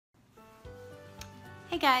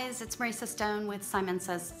Hey guys, it's Marissa Stone with Simon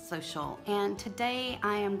Says Social, and today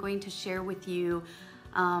I am going to share with you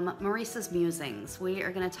Marissa's Musings. We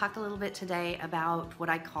are going to talk a little bit today about what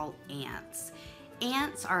I call ants.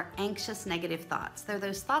 Ants are anxious, negative thoughts. They're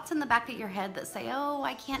those thoughts in the back of your head that say, oh,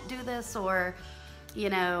 I can't do this, or, you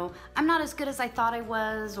know, I'm not as good as I thought I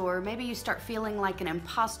was, or maybe you start feeling like an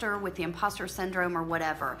imposter with the imposter syndrome or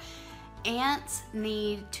whatever. Ants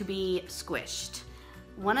need to be squished.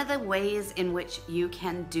 One of the ways in which you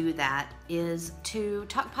can do that is to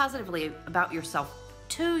talk positively about yourself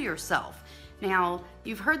to yourself. Now,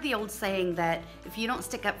 you've heard the old saying that if you don't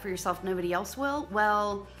stick up for yourself, nobody else will.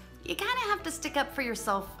 Well, you kind of have to stick up for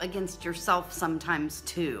yourself against yourself sometimes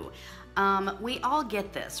too. We all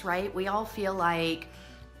get this, right? We all feel like,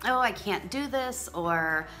 oh, I can't do this,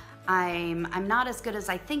 or I'm not as good as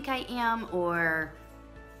I think I am, or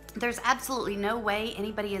there's absolutely no way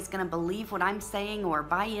anybody is going to believe what I'm saying or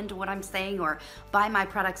buy into what I'm saying or buy my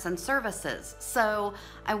products and services. So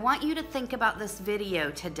I want you to think about this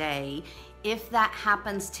video today if that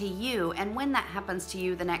happens to you, and when that happens to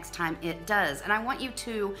you the next time it does. And I want you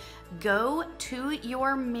to go to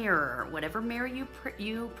your mirror, whatever mirror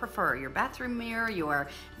you prefer, your bathroom mirror, your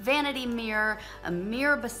vanity mirror, a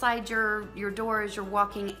mirror beside your door as you're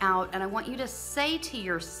walking out, and I want you to say to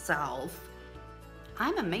yourself,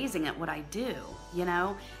 I'm amazing at what I do. You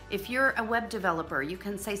know, if you're a web developer, you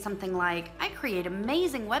can say something like, I create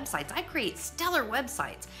amazing websites. I create stellar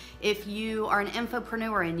websites. If you are an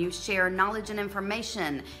infopreneur and you share knowledge and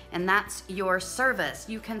information, and that's your service,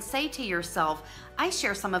 you can say to yourself, I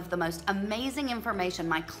share some of the most amazing information.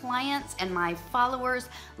 My clients and my followers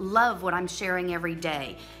love what I'm sharing every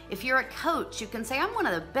day. If you're a coach, you can say, I'm one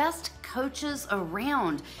of the best coaches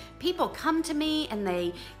around. People come to me and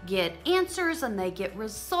they get answers and they get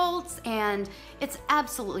results, and it's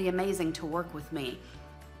absolutely amazing to work with me.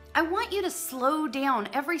 I want you to slow down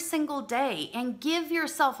every single day and give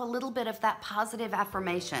yourself a little bit of that positive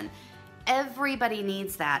affirmation. Everybody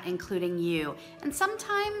needs that, including you. And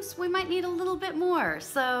sometimes we might need a little bit more.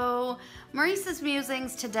 So Marissa's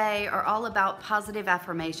Musings today are all about positive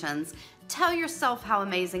affirmations. Tell yourself how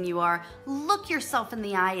amazing you are. Look yourself in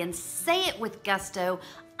the eye and say it with gusto.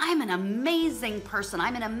 I'm an amazing person.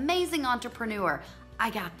 I'm an amazing entrepreneur. I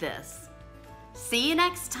got this. See you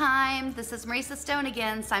next time. This is Marissa Stone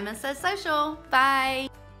again, Simon Says Social. Bye.